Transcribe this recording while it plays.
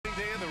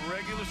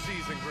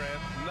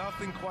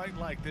nothing quite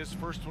like this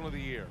first one of the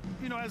year.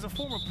 You know, as a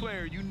former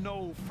player, you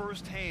know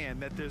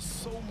firsthand that there's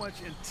so much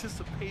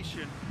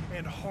anticipation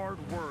and hard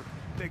work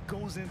that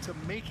goes into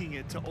making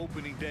it to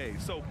opening day.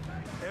 So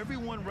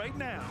everyone right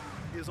now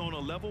is on a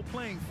level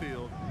playing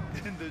field,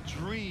 and the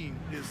dream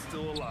is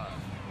still alive.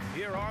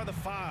 Here are the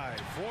 5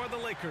 for the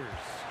Lakers.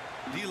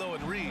 D'Lo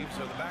and Reeves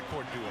are the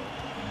backcourt duo.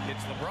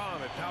 It's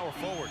LeBron at power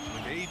forward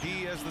with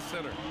AD as the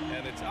center.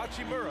 And it's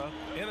Hachimura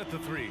in at the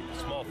 3, the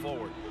small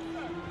forward.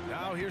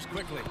 Now here's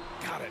Quickly.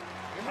 Got it.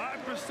 High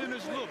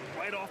percentage look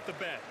right off the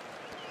bat.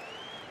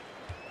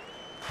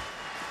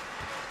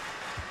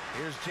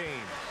 Here's James.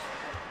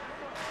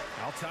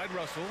 Outside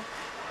Russell.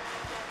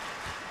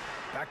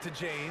 Back to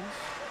James.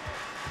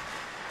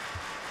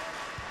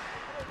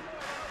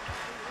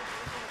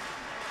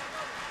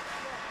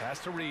 Pass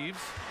to Reeves.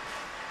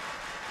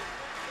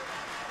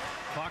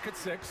 Clock at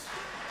 6.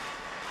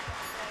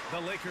 The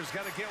Lakers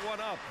got to get one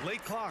up.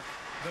 Late clock.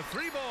 The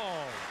 3 ball.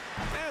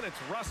 And it's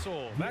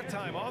Russell. That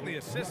time on the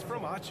assist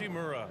from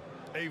Hachimura.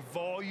 A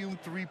volume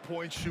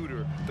three-point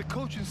shooter. The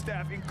coaching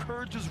staff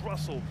encourages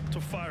Russell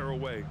to fire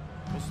away.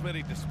 Well,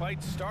 Smitty,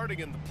 despite starting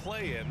in the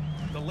play-in,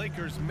 the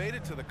Lakers made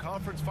it to the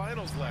conference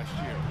finals last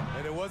year.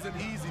 And it wasn't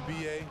easy,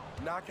 B.A.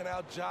 Knocking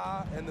out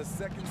Ja and the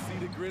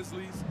second-seeded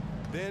Grizzlies,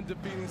 then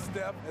defeating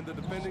Steph and the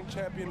defending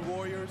champion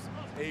Warriors.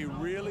 A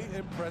really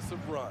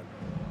impressive run.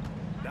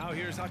 Now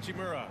here's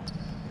Hachimura.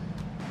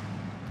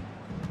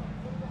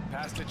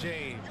 Pass to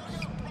James.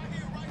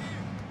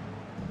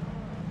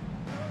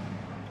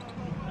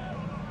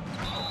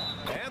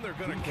 And they're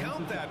going to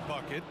count that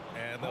bucket,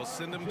 and they'll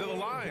send him to the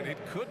line. It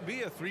could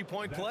be a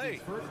three-point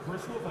play.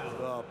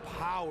 The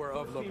power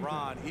of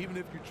LeBron. Even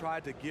if you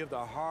tried to give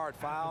the hard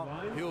foul,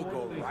 he'll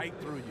go right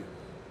through you.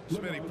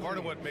 Smitty, part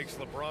of what makes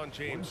LeBron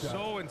James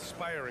so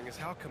inspiring is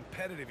how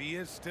competitive he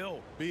is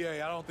still.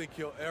 B.A., I don't think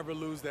he'll ever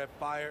lose that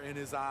fire in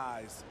his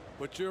eyes.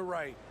 But you're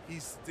right,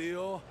 he's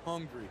still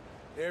hungry.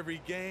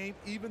 Every game,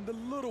 even the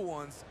little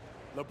ones,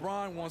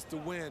 LeBron wants to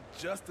win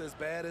just as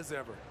bad as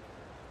ever.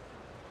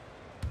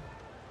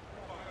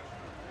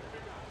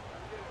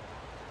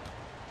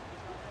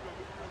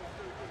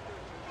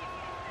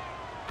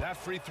 That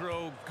free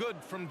throw, good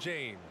from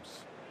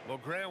James. Well,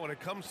 Grant, when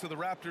it comes to the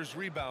Raptors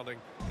rebounding,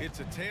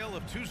 it's a tale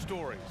of 2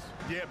 stories.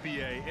 Yeah,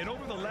 B.A., and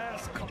over the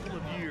last couple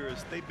of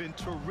years, they've been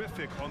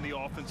terrific on the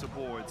offensive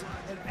boards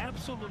and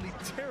absolutely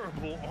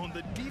terrible on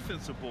the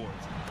defensive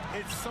boards.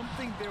 It's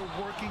something they're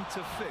working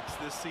to fix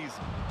this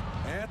season.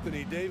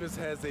 Anthony Davis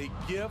has a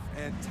gift,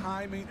 and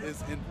timing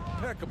is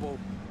impeccable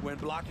when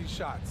blocking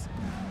shots.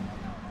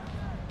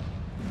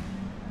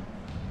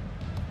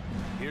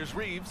 Here's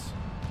Reeves.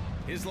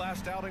 His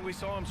last outing, we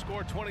saw him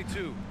score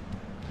 22.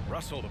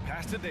 Russell to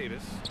pass to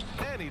Davis,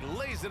 and he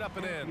lays it up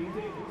and in.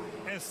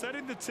 And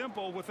setting the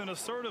tempo with an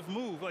assertive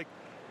move. Like,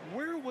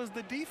 where was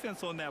the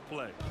defense on that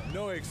play?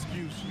 No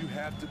excuse. You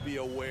have to be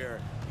aware.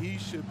 He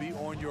should be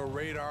on your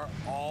radar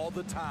all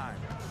the time.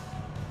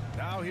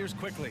 Now here's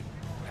Quickly.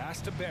 Pass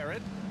to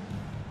Barrett.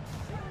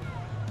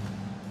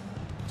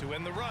 To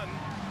end the run.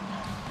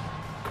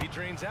 He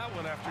drains out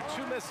one after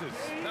 2 misses.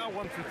 Now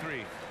 1 for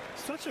 3.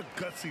 Such a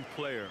gutsy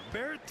player.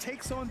 Barrett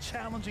takes on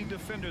challenging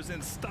defenders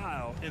in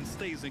style and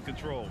stays in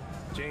control.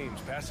 James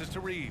passes to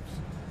Reeves.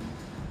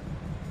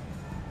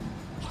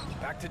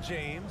 Back to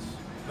James.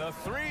 The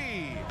 3.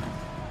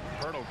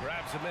 Pirtle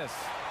grabs a miss.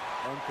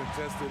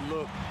 Uncontested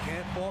look.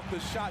 Can't fault the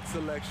shot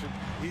selection.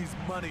 He's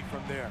money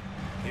from there.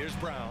 Here's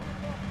Brown.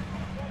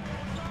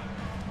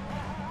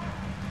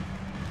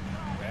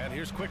 And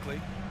here's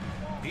Quickly.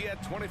 He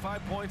had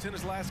 25 points in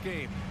his last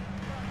game.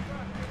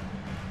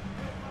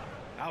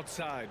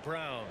 Outside,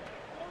 Brown.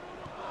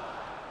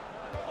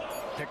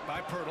 Picked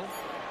by Pirtle.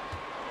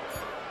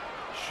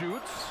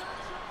 Shoots.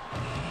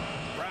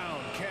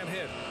 Brown can't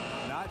hit.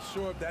 Not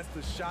sure if that's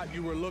the shot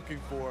you were looking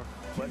for,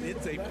 but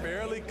it's a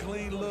fairly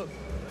clean look.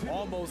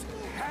 Almost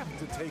have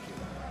to take it.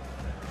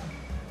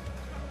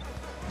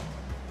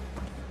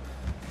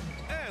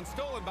 And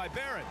stolen by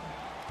Barrett.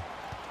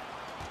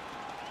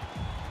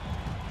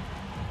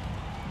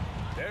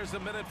 There's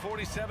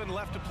 1:47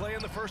 left to play in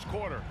the first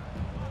quarter.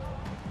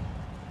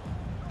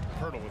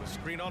 Pirtle with a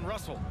screen on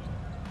Russell.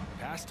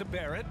 Pass to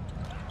Barrett.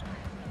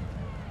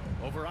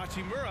 Over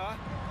Hachimura,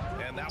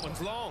 and that one's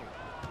long.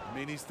 I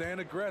mean, he's staying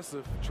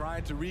aggressive,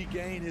 trying to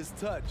regain his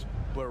touch,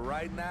 but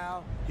right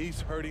now,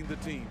 he's hurting the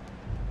team.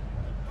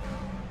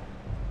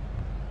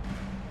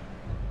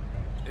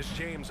 It's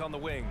James on the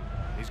wing.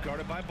 He's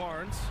guarded by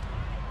Barnes.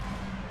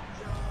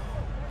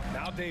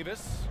 Now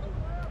Davis.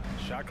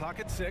 Shot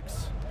clock at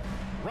 6.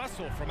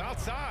 Russell from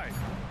outside.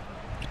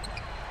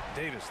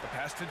 Davis, the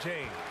pass to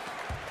James.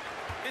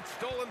 It's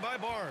stolen by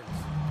Barnes.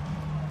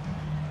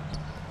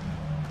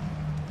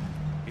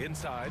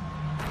 Inside,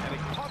 and he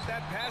caught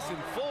that pass in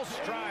full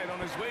stride on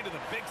his way to the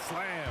big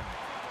slam.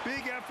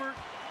 Big effort,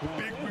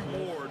 big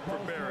reward for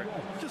Barrett.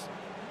 Just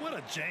what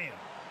a jam.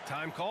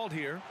 Time called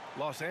here.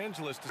 Los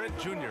Angeles Trent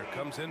Jr.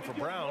 comes in for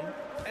Brown,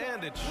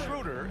 and it's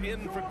Schroeder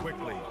in for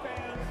Quickly.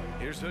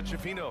 Here's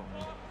Hachimura.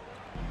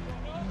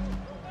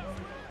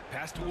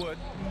 Pass to Wood.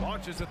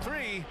 Launches a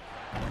three.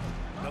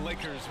 The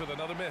Lakers with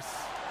another miss.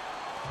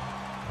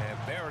 And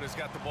Barrett has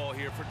got the ball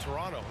here for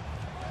Toronto.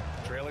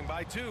 Trailing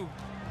by 2.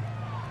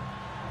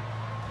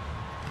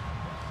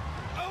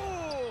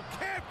 Oh,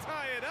 can't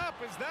tie it up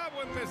as that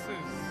one misses.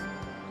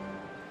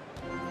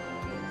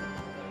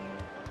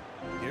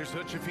 Here's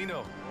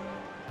Hutchifino.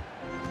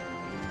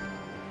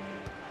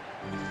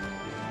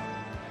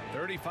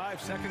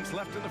 35 seconds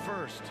left in the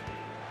first.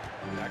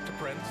 Back to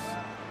Prince.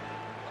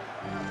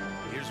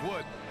 Here's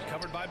Wood,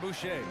 covered by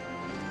Boucher.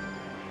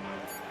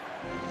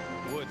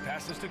 Wood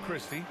passes to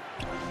Christie.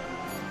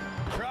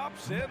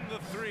 Drops in the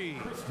 3.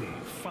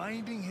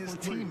 Finding his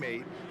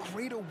teammate.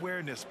 Great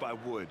awareness by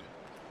Wood.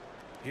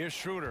 Here's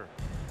Schroeder.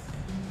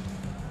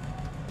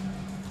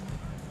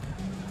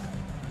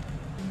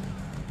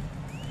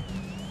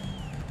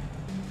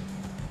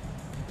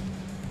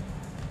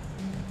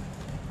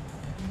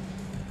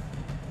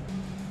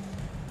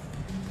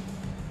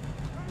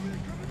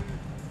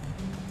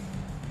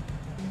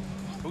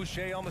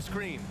 Boucher on the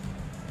screen.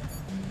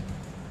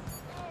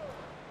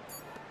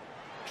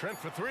 Trent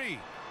for 3.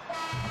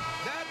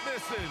 That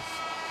misses.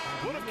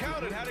 Would have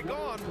counted had it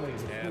gone.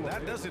 And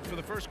that does it for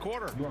the first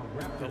quarter.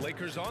 The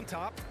Lakers on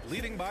top,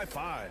 leading by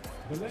 5.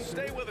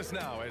 Stay with us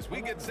now as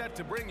we get set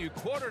to bring you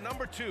quarter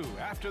number 2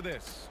 after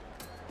this.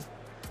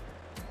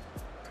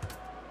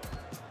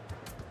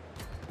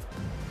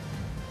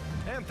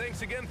 And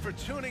thanks again for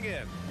tuning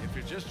in. If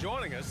you're just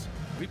joining us,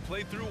 we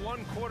played through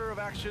 1 quarter of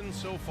action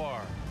so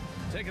far.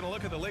 Taking a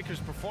look at the Lakers'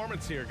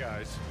 performance here,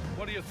 guys.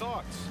 What are your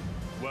thoughts?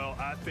 Well,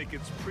 I think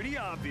it's pretty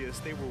obvious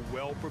they were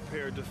well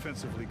prepared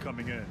defensively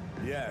coming in.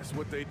 Yes,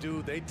 what they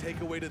do, they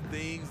take away the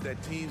things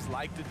that teams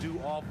like to do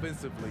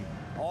offensively,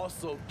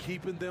 also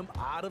keeping them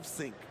out of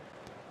sync.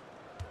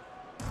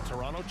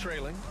 Toronto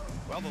trailing.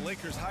 Well, the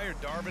Lakers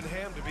hired Darvin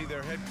Ham to be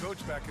their head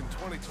coach back in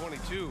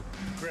 2022.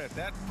 Grant,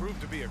 that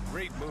proved to be a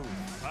great move.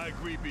 I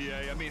agree,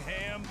 B.A. I mean,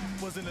 Ham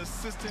was an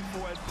assistant for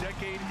a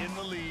decade in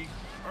the league,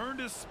 earned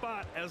his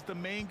spot as the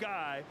main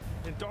guy,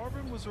 and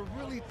Darvin was a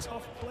really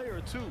tough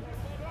player, too.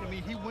 I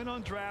mean, he went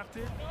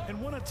undrafted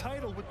and won a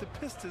title with the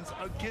Pistons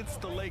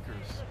against the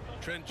Lakers.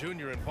 Trent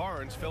Jr. and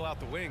Barnes fill out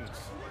the wings.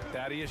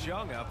 Thaddeus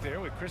Young out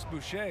there with Chris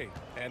Boucher.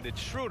 And it's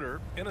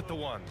Schroeder in at the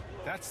 1.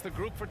 That's the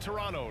group for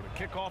Toronto to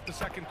kick off the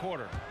second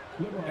quarter.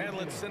 And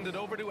let's send it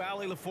over to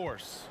Allie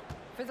LaForce.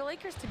 For the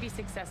Lakers to be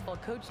successful,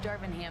 Coach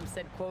Darvin Ham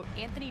said, quote,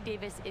 Anthony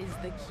Davis is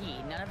the key.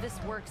 None of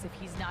this works if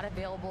he's not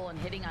available and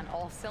hitting on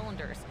all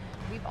cylinders.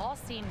 We've all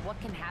seen what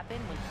can happen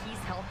when he's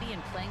healthy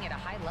and playing at a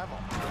high level.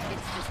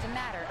 It's just a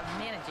matter of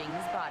managing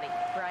his body.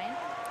 Brian?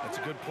 That's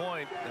a good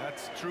point.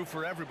 That's true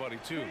for everybody,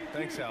 too.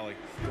 Thanks, Allie.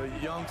 The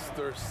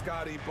youngster,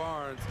 Scotty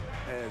Barnes,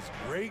 has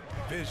great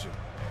vision.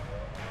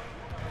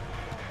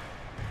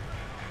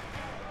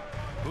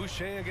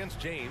 Boucher against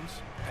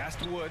James. Pass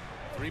to Wood.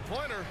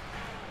 3-pointer.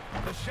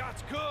 The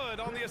shot's good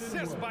on the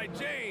assist by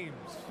James.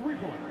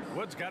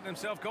 Wood's gotten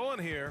himself going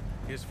here.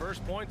 His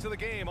first points of the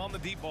game on the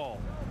deep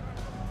ball.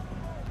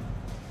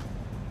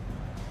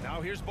 Now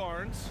here's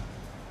Barnes.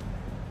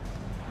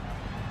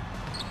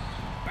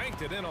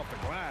 Banked it in off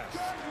the glass.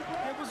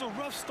 It was a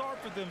rough start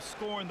for them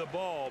scoring the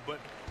ball, but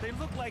they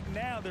look like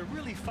now they're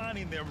really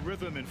finding their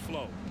rhythm and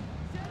flow.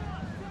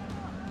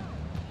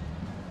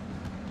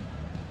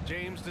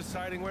 James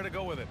deciding where to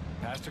go with it.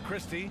 Pass to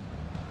Christie.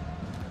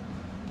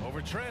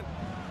 Over Trent.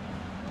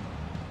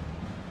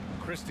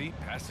 Christie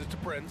passes to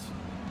Prince.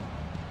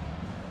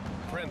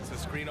 Prince, the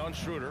screen on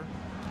Schroeder.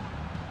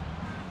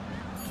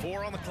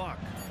 4 on the clock.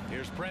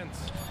 Here's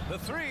Prince. The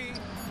 3.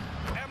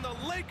 And the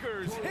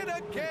Lakers hit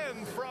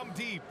again from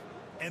deep.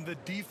 And the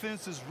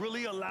defense is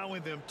really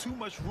allowing them too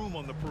much room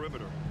on the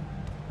perimeter.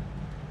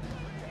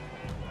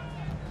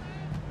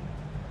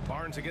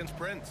 Barnes against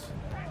Prince.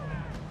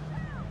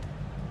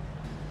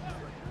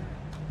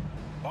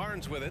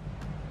 Barnes with it.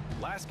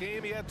 Last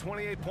game, he had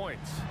 28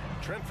 points.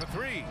 Trent for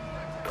 3.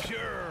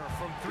 Pure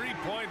from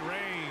 3-point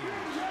range.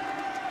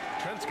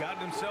 Trent's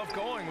gotten himself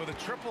going with a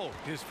triple,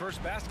 his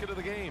first basket of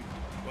the game.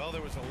 Well,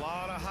 there was a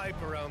lot of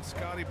hype around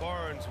Scotty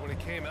Barnes when he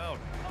came out.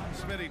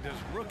 Smitty, does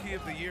Rookie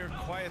of the Year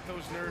quiet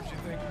those nerves, you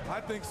think? I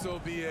think so,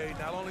 B.A.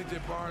 Not only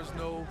did Barnes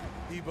know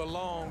he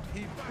belonged,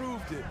 he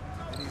proved it,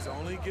 and he's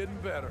only getting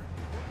better.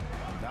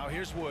 Now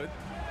here's Wood.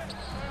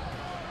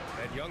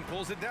 And Young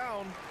pulls it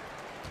down.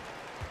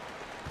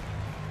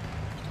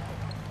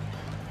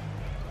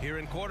 Here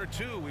in quarter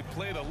 2, we've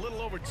played a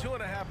little over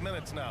 2.5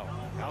 minutes now.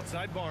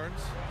 Outside Barnes.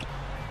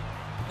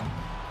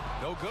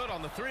 No good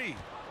on the 3.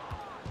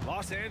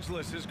 Los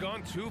Angeles has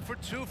gone 2 for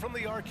 2 from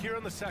the arc here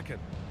in the second.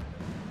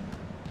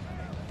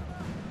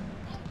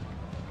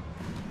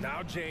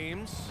 Now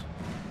James.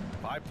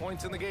 5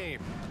 points in the game.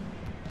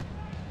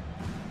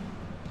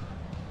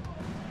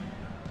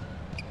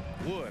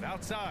 Wood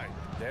outside.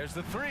 There's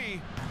the 3.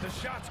 The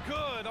shot's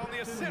good on the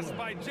assist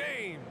by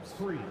James.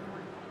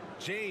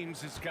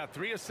 James has got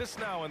 3 assists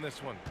now in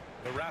this one.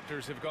 The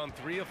Raptors have gone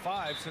 3 of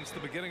 5 since the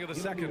beginning of the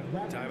second.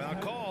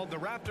 Timeout called the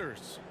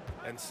Raptors.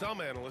 And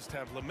some analysts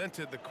have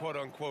lamented the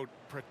quote-unquote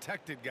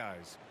protected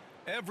guys.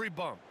 Every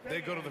bump, they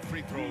go to the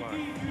free throw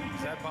line.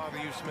 Does that bother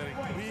you,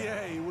 Smitty?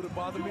 Yeah, it would have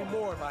bothered me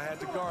more if I had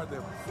to guard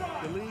them.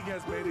 The league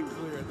has made it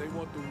clear they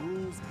want the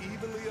rules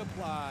evenly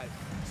applied.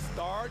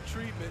 Star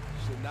treatment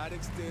should not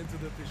extend to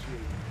the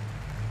officiating.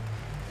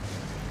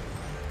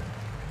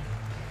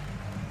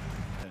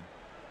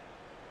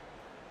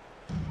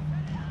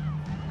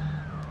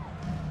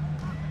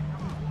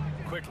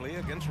 Quickly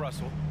against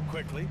Russell.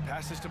 Quickly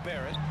passes to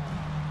Barrett.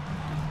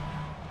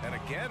 And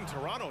again,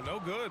 Toronto, no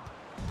good.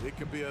 It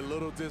can be a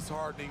little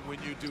disheartening when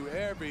you do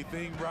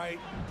everything right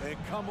and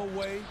come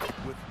away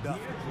with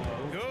nothing.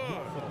 Good.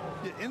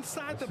 Yeah,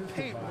 inside the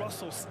paint,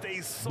 Russell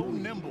stays so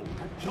nimble,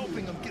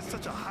 helping him get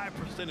such a high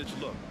percentage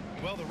look.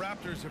 Well, the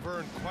Raptors have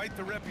earned quite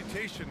the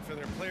reputation for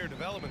their player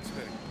development,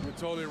 Smitty. You're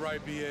totally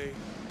right, BA.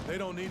 They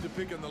don't need to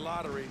pick in the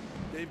lottery.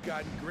 They've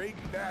gotten great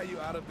value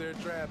out of their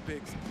draft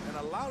picks, and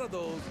a lot of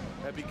those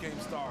have become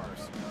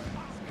stars.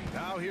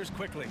 Now here's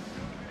Quickly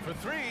for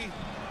three.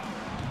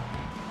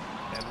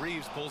 And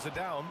Reeves pulls it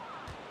down.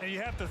 And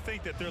you have to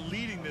think that they're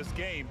leading this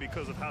game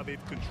because of how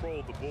they've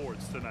controlled the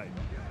boards tonight.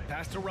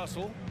 Pass to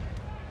Russell.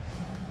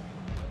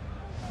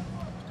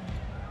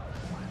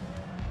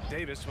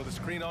 Davis with a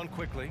screen on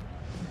Quickly.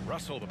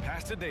 Russell the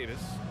pass to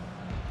Davis.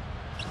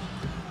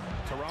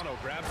 Toronto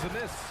grabs the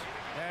miss.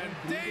 And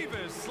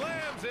Davis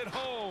slams it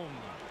home.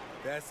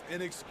 That's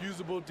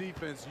inexcusable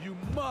defense. You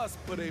must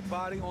put a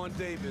body on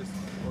Davis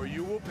or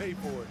you will pay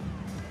for it.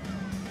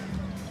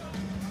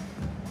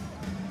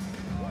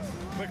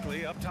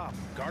 Quickly up top,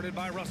 guarded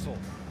by Russell.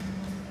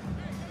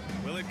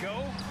 Will it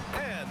go?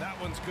 And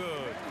that one's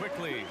good.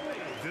 Quickly.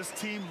 This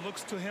team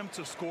looks to him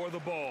to score the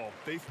ball.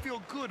 They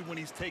feel good when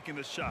he's taking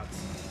the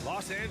shots.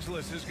 Los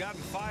Angeles has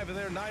gotten 5 of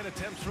their 9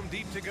 attempts from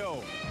deep to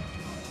go.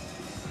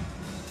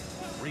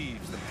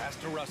 Reeves the pass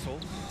to Russell.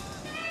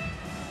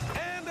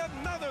 And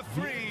another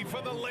 3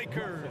 for the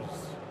Lakers.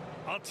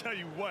 I'll tell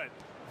you what,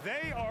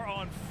 they are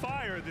on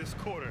fire this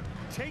quarter,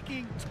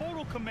 taking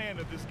total command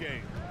of this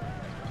game.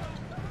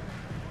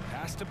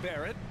 Pass to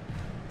Barrett.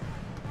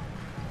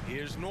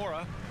 Here's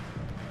Nora.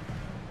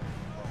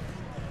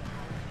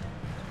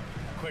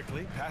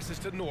 Quickly passes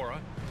to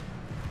Nora.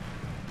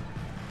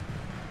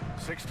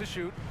 6 to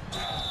shoot.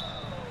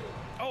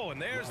 Oh, and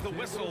there's the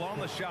whistle on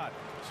the shot.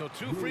 So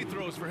 2 free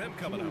throws for him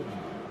coming up.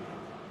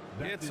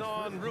 It's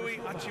on Rui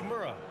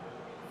Hachimura.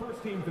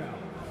 First team foul.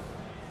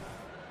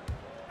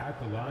 At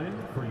the line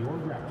for your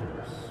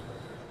Raptors,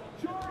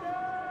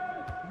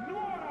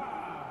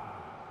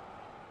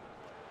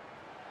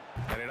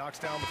 And he knocks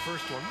down the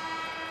first one.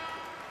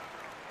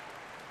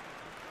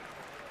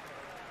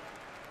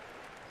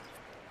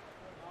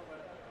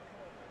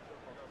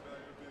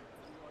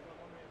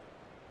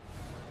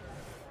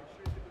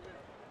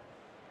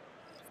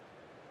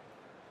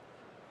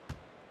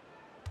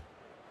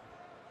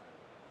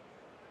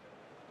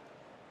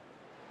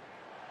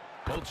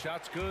 Both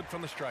shots good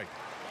from the strike.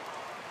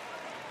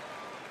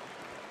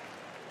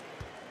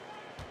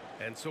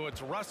 And so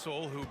it's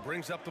Russell who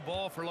brings up the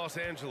ball for Los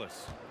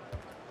Angeles.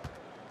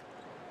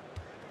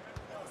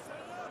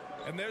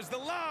 And there's the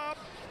lob.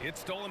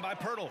 It's stolen by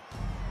Pirtle.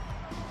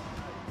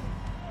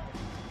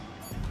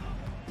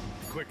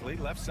 Quickly,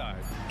 left side.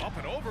 Up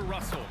and over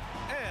Russell.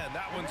 And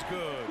that one's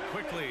good.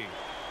 Quickly.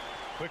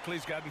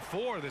 Quickly's gotten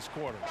 4 this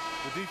quarter.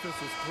 The defense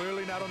was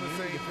clearly not on the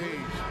same page.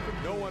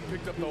 No one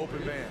picked up the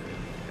open man.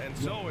 And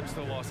so it's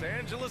the Los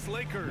Angeles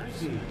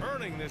Lakers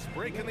earning this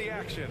break in the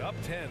action, up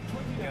 10.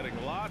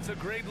 Getting lots of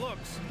great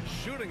looks,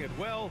 shooting it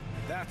well.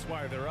 That's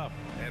why they're up.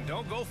 And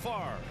don't go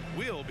far.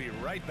 We'll be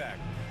right back.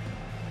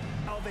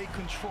 How they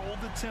control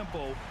the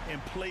tempo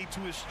and play to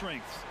his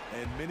strengths.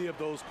 And many of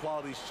those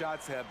quality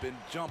shots have been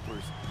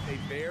jumpers. A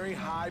very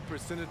high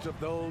percentage of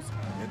those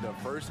in the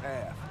first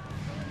half.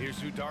 Here's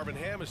who Darvin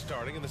Ham is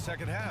starting in the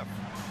second half.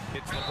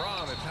 It's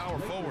LeBron at power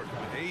forward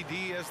with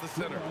AD as the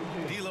center.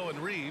 D'Lo and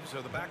Reeves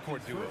are the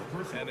backcourt duo.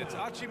 And it's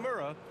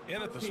Hachimura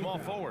in at the small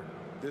forward.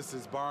 This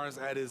is Barnes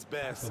at his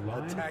best,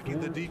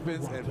 attacking the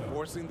defense and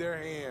forcing their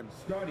hand.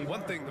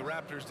 One thing the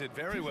Raptors did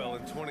very well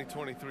in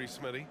 2023,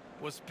 Smitty,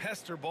 was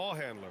pester ball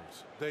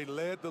handlers. They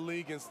led the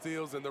league in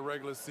steals in the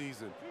regular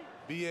season.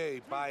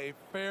 BA by a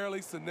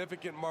fairly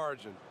significant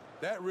margin.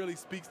 That really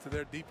speaks to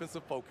their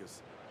defensive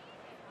focus.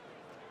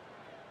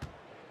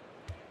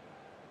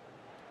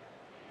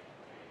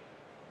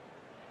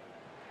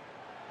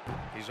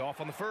 He's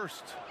off on the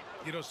first.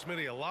 You know,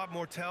 Smitty, a lot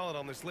more talent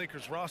on this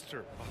Lakers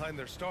roster behind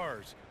their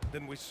stars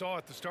than we saw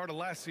at the start of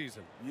last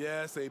season.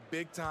 Yes, a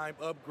big-time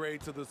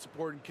upgrade to the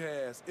supporting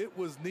cast. It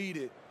was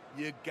needed.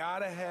 You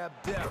gotta have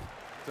depth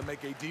to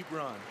make a deep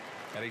run.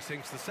 And he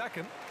sinks the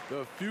second.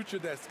 The future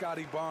that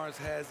Scotty Barnes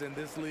has in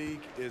this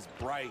league is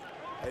bright.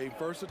 A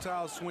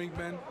versatile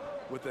swingman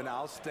with an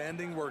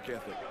outstanding work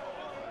ethic.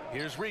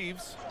 Here's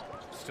Reeves.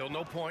 Still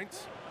no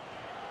points.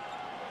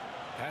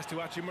 Pass to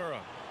Hachimura.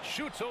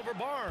 Shoots over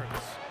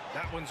Barnes.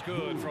 That one's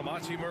good from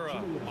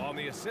Hachimura on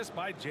the assist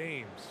by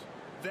James.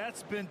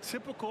 That's been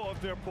typical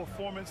of their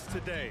performance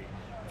today.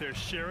 They're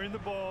sharing the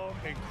ball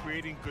and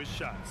creating good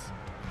shots.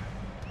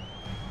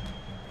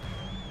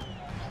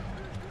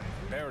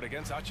 Barrett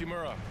against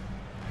Hachimura.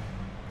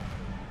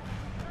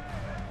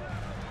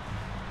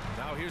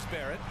 Now here's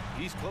Barrett.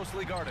 He's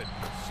closely guarded.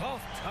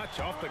 Soft touch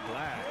off the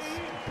glass.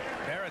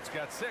 Barrett's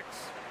got 6.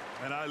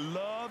 And I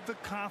love the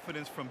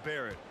confidence from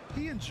Barrett.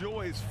 He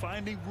enjoys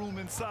finding room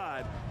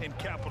inside and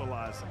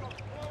capitalizing.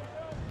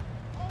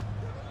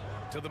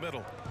 To the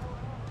middle.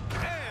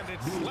 And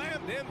it's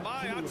slammed in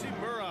by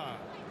Hachimura.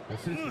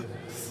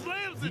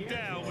 Slams it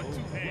down with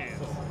 2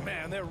 hands.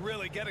 Man, they're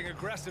really getting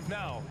aggressive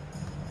now.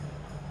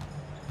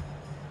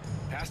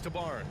 Pass to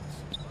Barnes.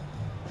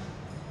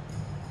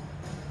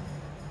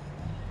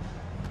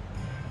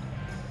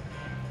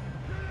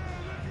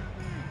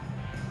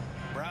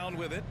 Brown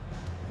with it.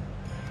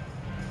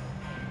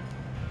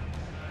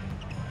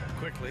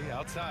 Quickly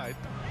outside.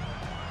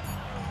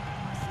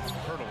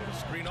 Hurdle with a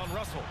screen on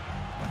Russell.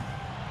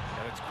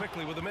 And it's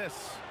quickly with a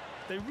miss.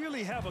 They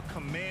really have a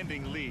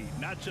commanding lead,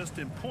 not just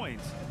in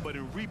points, but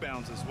in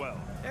rebounds as well.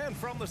 And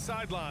from the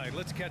sideline,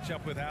 let's catch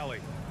up with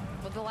Allie.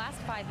 Well, the last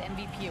 5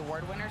 MVP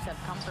award winners have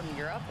come from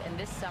Europe, and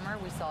this summer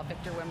we saw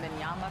Victor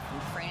Wembanyama from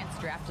France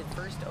drafted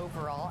 1st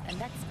overall, and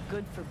that's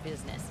good for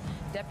business.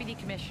 Deputy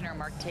Commissioner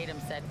Mark Tatum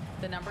said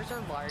the numbers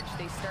are large.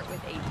 They start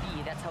with a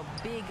B. That's how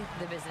big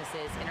the business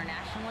is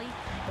internationally,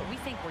 but we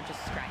think we're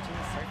just scratching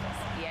the surface.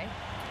 EA? Yeah,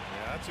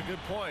 that's a good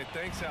point.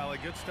 Thanks, Allie.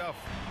 Good stuff.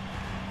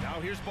 Now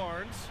here's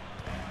Barnes.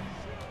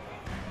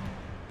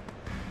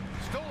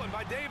 Stolen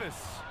by Davis.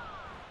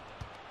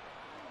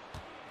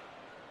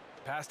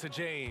 Pass to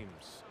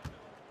James.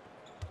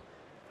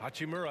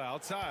 Hachimura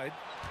outside.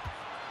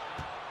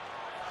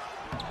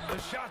 The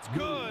shot's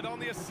good on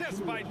the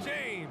assist by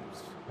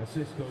James.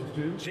 Assist goes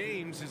to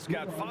James has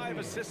got 5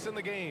 assists in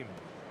the game.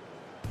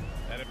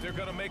 And if they're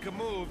going to make a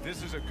move,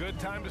 this is a good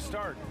time to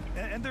start.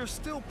 And there's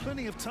still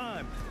plenty of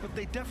time, but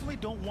they definitely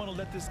don't want to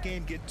let this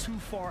game get too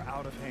far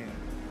out of hand.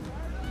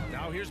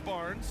 Now here's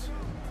Barnes.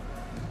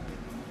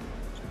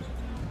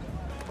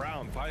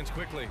 Brown finds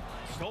quickly.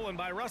 Stolen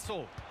by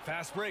Russell.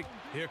 Fast break.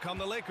 Here come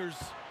the Lakers.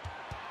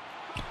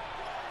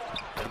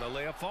 And the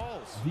layup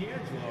falls.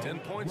 10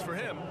 points for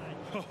him.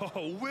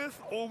 With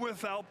or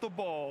without the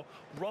ball,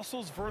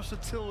 Russell's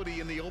versatility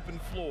in the open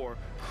floor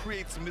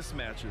creates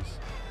mismatches.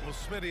 Well,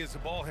 Smitty is a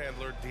ball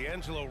handler.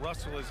 D'Angelo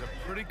Russell is a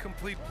pretty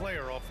complete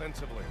player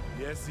offensively.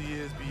 Yes, he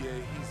is, B.A.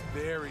 He's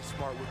very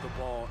smart with the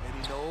ball,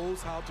 and he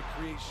knows how to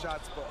create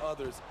shots for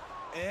others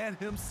and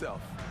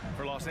himself.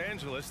 For Los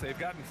Angeles, they've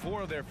gotten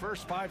 4 of their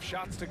first 5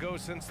 shots to go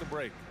since the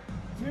break.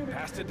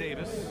 Pass to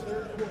Davis.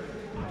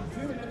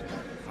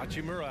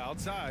 Hachimura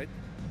outside.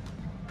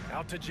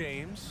 Out to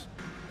James.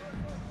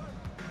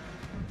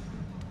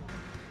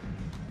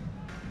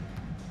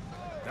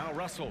 Now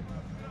Russell.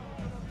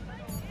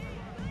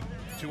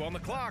 2 on the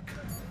clock.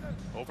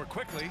 Over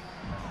quickly.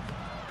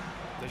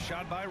 The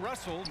shot by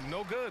Russell,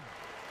 no good.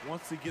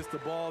 Once he gets the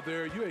ball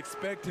there, you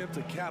expect him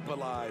to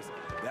capitalize.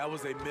 That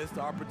was a missed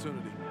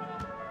opportunity.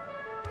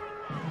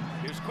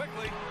 Here's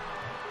quickly.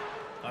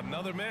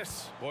 Another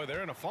miss. Boy,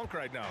 they're in a funk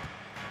right now.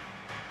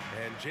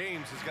 And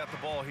James has got the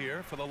ball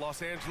here for the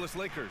Los Angeles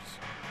Lakers.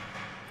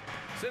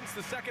 Since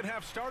the second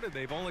half started,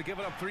 they've only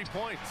given up 3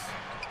 points.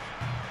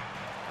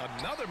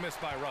 Another miss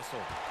by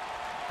Russell.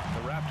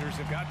 The Raptors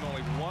have gotten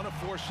only 1 of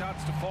 4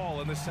 shots to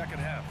fall in the second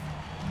half.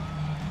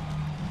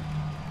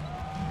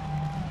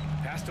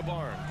 Pass to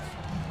Barnes.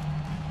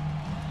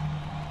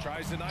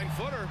 Tries a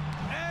 9-footer,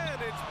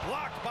 and it's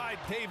blocked by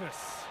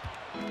Davis.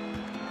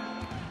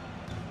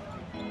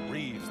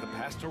 Reeves, the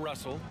pass to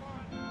Russell.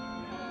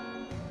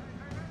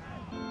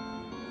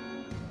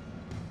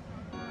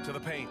 To the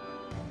paint.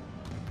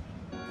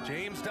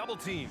 James double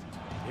teamed.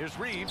 Here's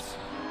Reeves.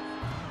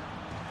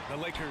 The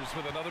Lakers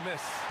with another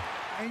miss.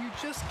 And you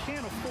just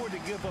can't afford to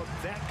give up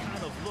that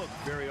kind of look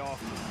very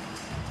often.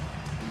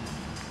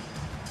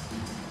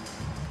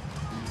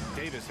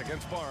 Davis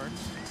against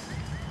Barnes.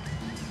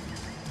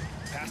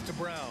 Pass to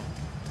Brown.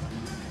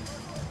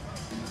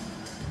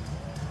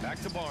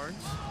 Back to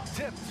Barnes.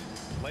 Tipped.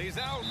 Lays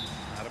out.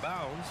 Out of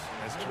bounds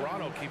as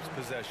Toronto keeps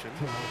possession.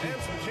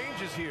 And some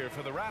changes here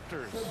for the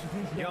Raptors.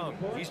 Young,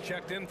 he's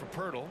checked in for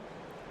Pirtle.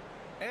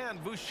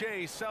 And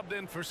Boucher subbed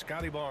in for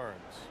Scotty Barnes.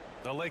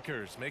 The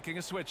Lakers making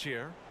a switch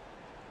here.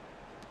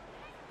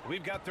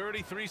 We've got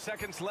 33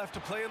 seconds left to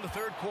play in the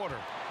third quarter.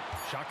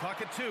 Shot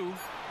clock at 2.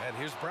 And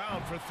here's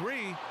Brown for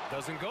 3.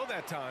 Doesn't go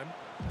that time.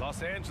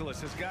 Los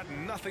Angeles has got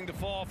nothing to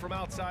fall from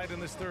outside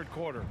in this third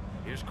quarter.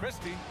 Here's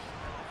Christie.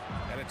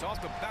 And it's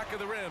off the back of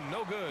the rim.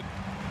 No good.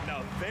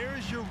 Now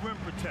there's your rim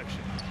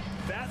protection.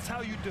 That's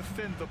how you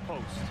defend the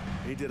post.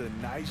 He did a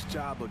nice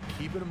job of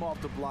keeping him off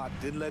the block.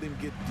 Didn't let him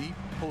get deep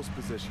post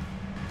position.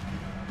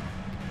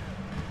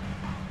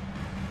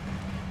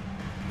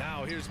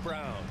 Now here's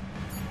Brown.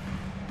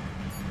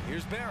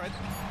 Here's Barrett.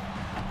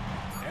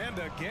 And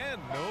again,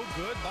 no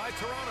good by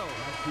Toronto.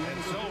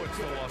 And so it's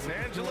the Los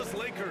Angeles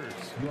Lakers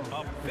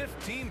up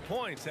 15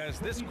 points as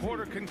this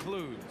quarter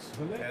concludes.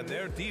 And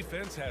their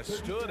defense has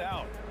stood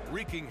out,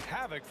 wreaking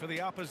havoc for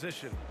the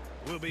opposition.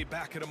 We'll be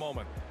back in a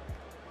moment.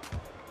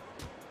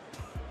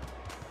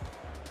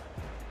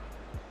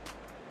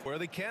 We're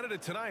the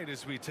candidate tonight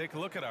as we take a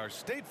look at our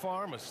State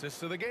Farm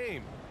Assist of the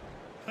Game.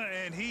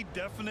 And he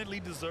definitely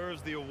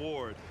deserves the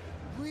award.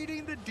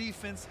 reading the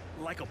defense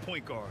like a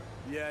point guard.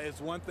 Yeah,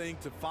 it's one thing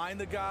to find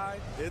the guy.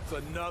 It's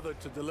another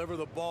to deliver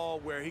the ball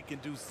where he can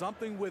do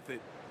something with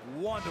it.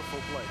 Wonderful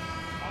play.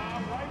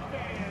 All right,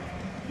 fans.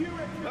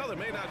 Well, there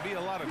may not be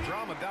a lot of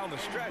drama down the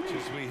stretch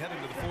as we head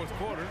into the fourth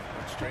quarter,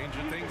 but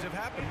stranger things have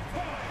happened.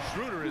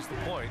 Schroeder is the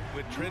point,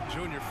 with Trent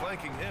Jr.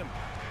 flanking him.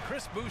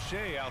 Chris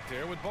Boucher out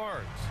there with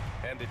Barnes.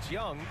 And it's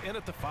Young in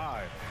at the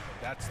 5.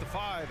 That's the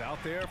 5 out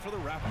there for the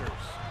Raptors.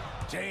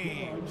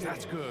 James,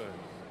 that's good.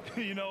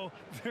 You know,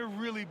 they're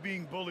really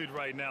being bullied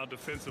right now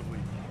defensively.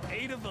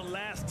 8 of the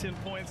last 10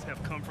 points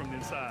have come from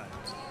inside.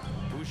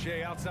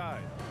 Boucher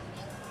outside.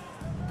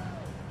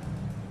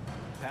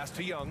 Pass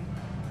to Young.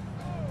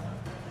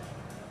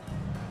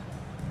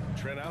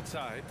 Trent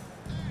outside.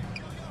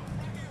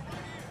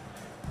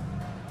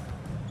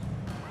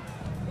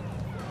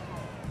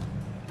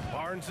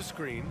 Barnes a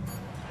screen.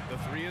 The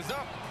 3 is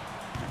up.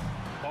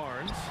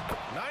 Barnes,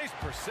 nice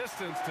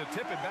persistence to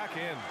tip it back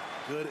in.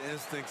 Good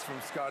instincts from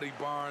Scotty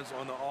Barnes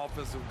on the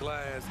offensive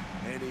glass,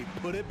 and he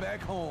put it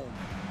back home.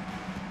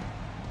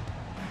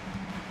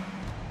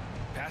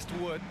 Pass to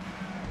Wood.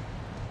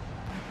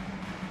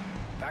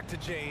 Back to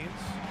James.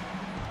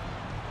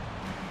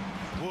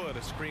 Wood,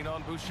 a screen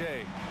on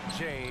Boucher.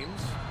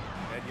 James,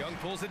 and Young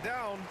pulls it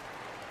down.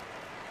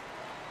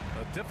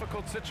 A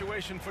difficult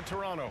situation for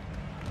Toronto.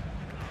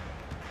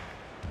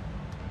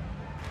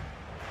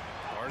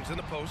 Barnes in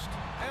the post,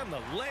 and the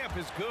layup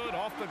is good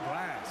off the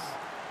glass.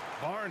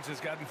 Barnes has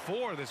gotten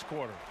 4 this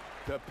quarter.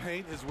 The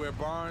paint is where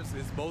Barnes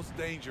is most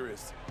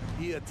dangerous.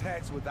 He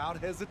attacks without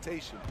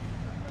hesitation.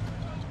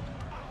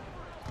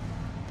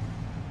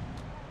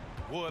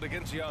 Wood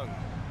against Young.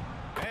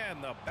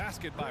 And the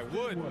basket by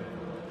Wood.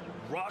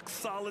 Rock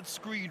solid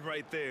screen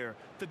right there.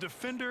 The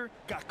defender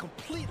got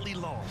completely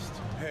lost.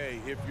 Hey,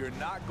 if you're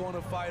not going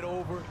to fight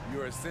over,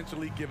 you're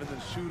essentially giving the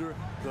shooter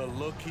the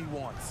look he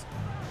wants.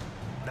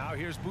 Now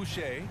here's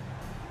Boucher.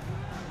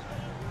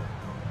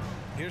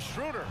 Here's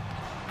Schroeder.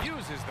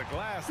 Uses the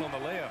glass on the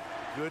layup.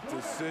 Good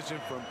decision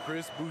from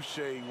Chris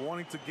Boucher,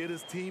 wanting to get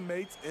his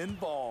teammates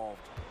involved.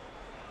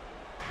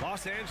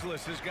 Los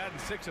Angeles has gotten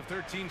 6 of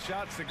 13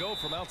 shots to go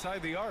from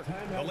outside the arc.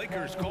 The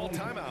Lakers call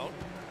timeout.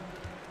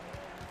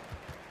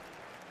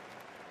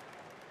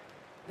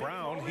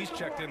 Brown, he's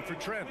checked in for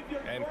Trent,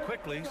 and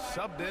quickly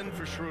subbed in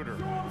for Schroeder.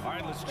 All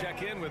right, let's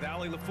check in with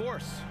Allie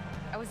LaForce.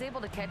 I was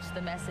able to catch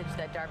the message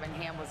that Darvin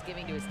Ham was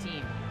giving to his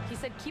team. He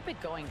said, keep it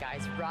going,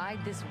 guys. Ride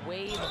this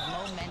wave of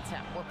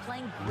momentum. We're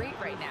playing great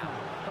right now,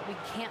 but we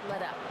can't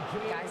let up.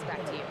 Guys,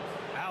 back to you.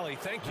 Allie,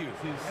 thank you.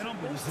 And on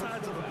both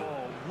sides of the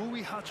ball,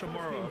 Rui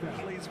Hachimura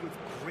plays with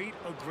great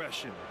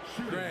aggression.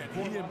 Grant,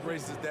 he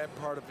embraces that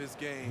part of his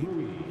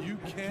game. You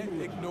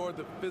can't ignore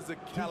the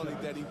physicality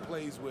that he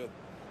plays with.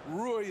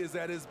 Rui is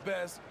at his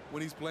best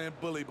when he's playing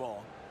bully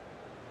ball.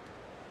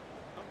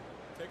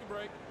 Take a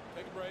break.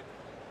 Take a break.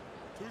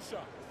 2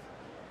 shots.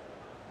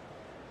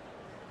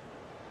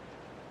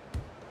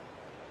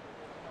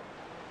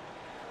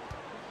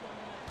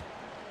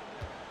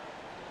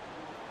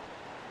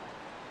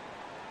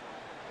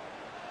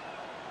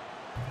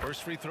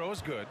 First free throw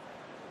is good.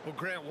 Well,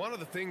 Grant, one of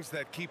the things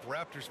that keep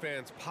Raptors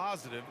fans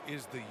positive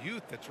is the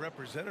youth that's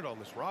represented on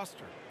this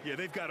roster. Yeah,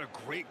 they've got a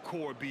great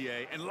core,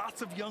 BA, and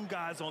lots of young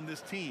guys on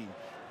this team.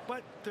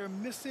 But they're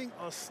missing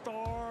a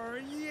star.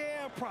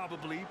 Yeah,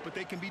 probably, but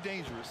they can be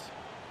dangerous.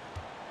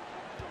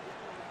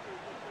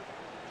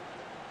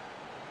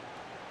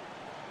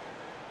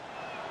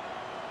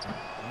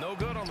 No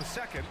good on the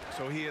second,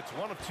 so he hits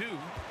 1 of 2.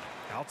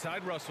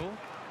 Outside Russell.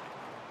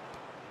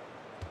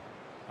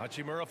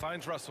 Hachimura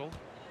finds Russell.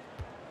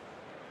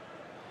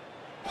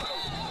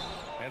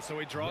 And so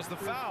he draws the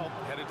foul,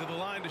 headed to the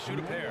line to shoot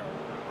a pair.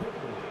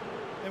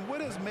 And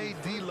what has made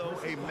D'Lo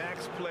a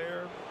max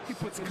player? He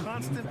puts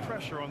constant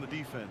pressure on the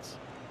defense.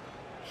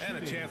 And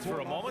a chance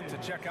for a moment to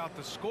check out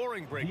the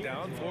scoring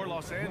breakdown for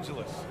Los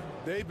Angeles.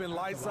 They've been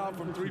lights out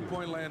from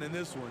three-point land in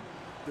this one.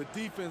 The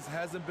defense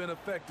hasn't been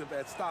effective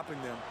at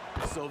stopping them,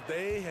 so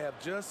they have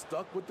just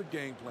stuck with the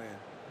game plan.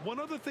 One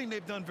other thing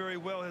they've done very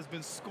well has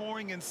been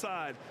scoring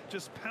inside,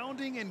 just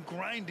pounding and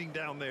grinding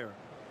down there.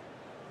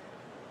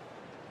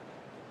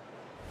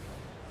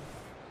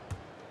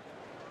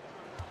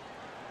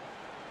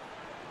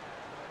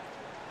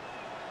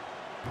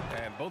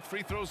 And both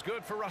free throws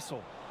good for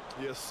Russell.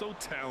 Yeah, so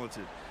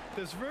talented.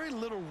 There's very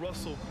little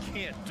Russell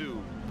can't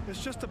do.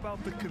 It's just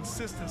about the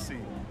consistency,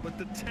 but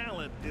the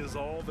talent is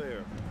all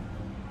there.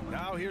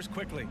 Now here's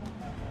Quickly.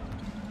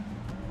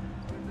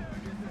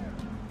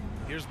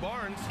 Here's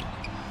Barnes.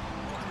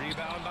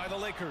 Rebound by the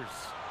Lakers.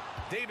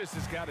 Davis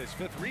has got his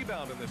 5th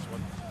rebound in this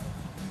one.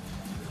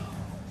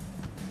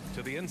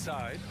 To the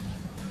inside.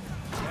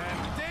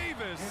 And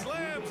Davis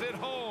slams it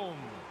home.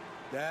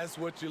 That's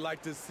what you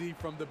like to see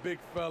from the big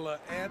fella,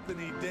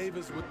 Anthony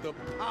Davis, with the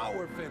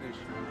power finish.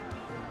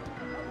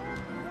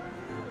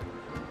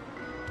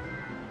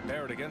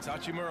 Barrett against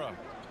Hachimura.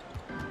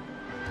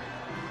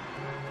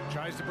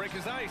 Tries to break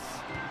his ice.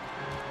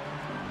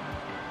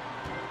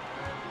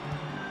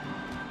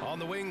 On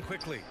the wing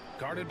Quickly,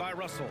 guarded by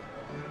Russell.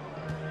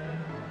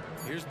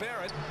 Here's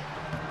Barrett.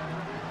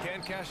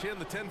 Can't cash in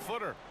the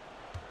 10-footer.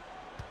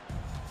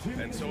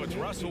 And so it's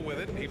Russell with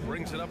it. He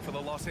brings it up for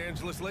the Los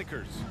Angeles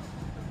Lakers.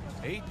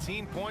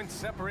 18 points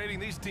separating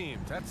these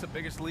teams. That's the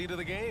biggest lead of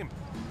the game.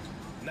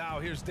 Now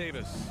here's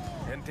Davis.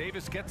 And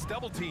Davis gets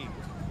double teamed.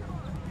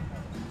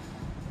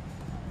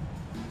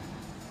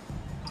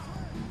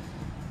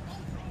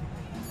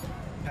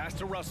 Pass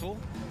to Russell.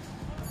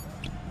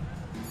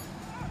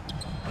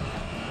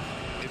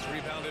 It's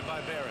rebounded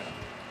by Barrett.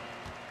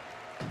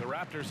 The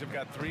Raptors have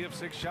got 3 of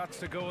 6 shots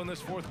to go in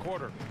this fourth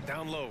quarter.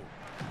 Down low.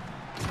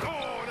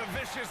 Oh, and a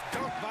vicious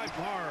dunk by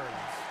Barnes.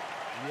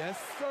 Yes,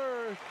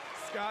 sir.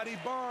 Scotty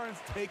Barnes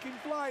taking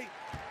flight.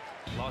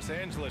 Los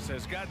Angeles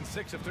has gotten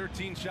 6 of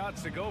 13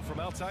 shots to go from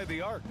outside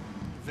the arc.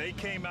 They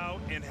came out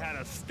and had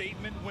a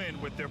statement win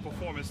with their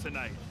performance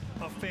tonight.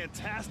 A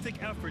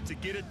fantastic effort to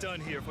get it done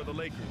here for the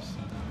Lakers.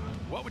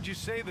 What would you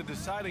say the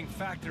deciding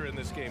factor in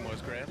this game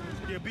was, Grant?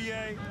 Yeah,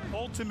 B.A.,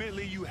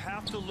 ultimately you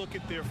have to look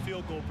at their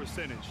field goal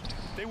percentage.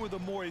 They were the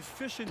more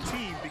efficient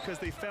team because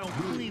they found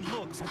clean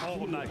looks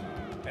all night.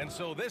 And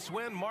so this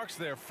win marks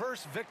their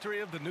first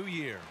victory of the new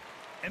year.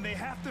 And they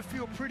have to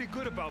feel pretty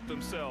good about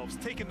themselves,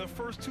 taking the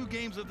first 2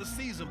 games of the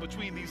season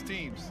between these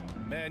teams.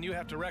 Man, you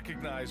have to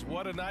recognize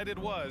what a night it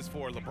was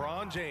for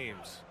LeBron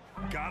James.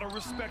 Gotta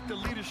respect the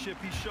leadership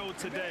he showed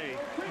today.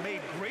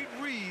 Made great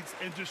reads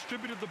and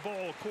distributed the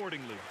ball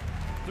accordingly.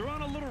 They're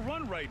on a little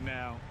run right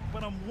now,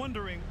 but I'm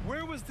wondering,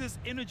 where was this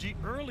energy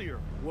earlier?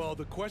 Well,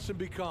 the question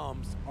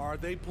becomes, are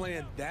they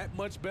playing that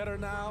much better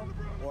now,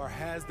 or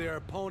has their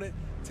opponent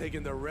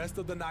taken the rest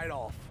of the night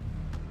off?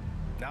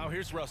 Now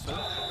here's Russell.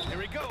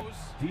 Here he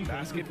goes.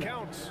 Basket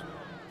counts.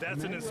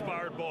 That's an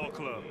inspired ball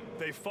club.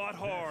 They fought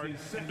hard,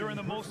 and during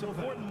the most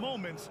important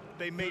moments,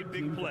 they made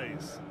big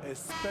plays.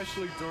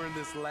 Especially during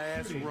this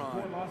last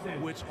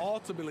run, which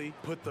ultimately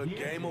put the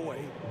game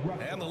away.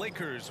 And the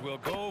Lakers will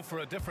go for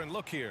a different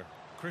look here.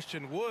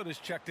 Christian Wood is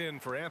checked in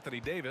for Anthony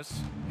Davis.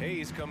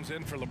 Hayes comes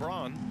in for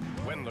LeBron.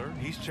 Wendler,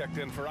 he's checked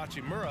in for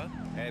Hachimura.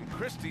 And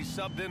Christie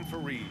subbed in for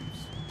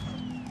Reeves.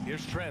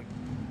 Here's Trent.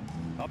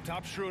 Up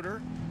top,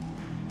 Schroeder.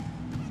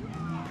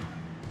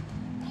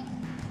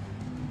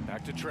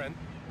 Back to Trent.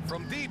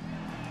 From deep.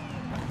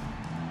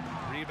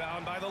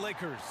 Rebound by the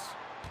Lakers.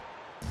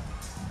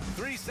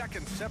 3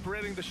 seconds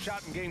separating the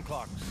shot and game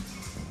clocks.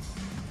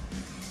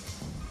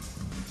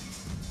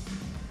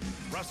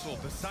 Russell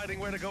deciding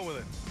where to go with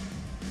it.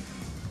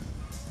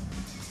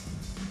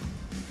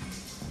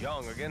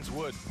 Young against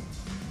Wood.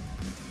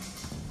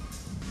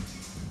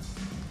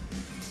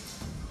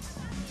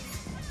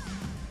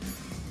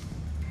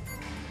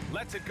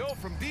 Lets it go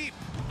from deep.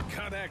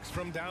 Connects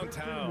from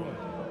downtown.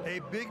 A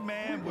big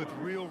man with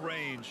real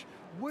range.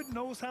 Wood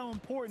knows how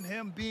important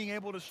him being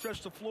able to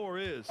stretch the floor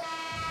is.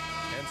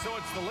 And so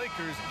it's the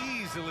Lakers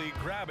easily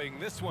grabbing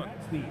this one.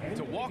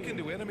 To walk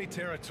into enemy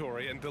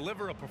territory and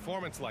deliver a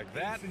performance like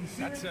that,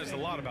 that says a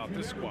lot about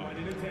this squad.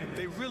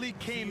 They really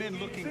came in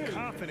looking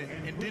confident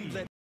and didn't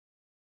let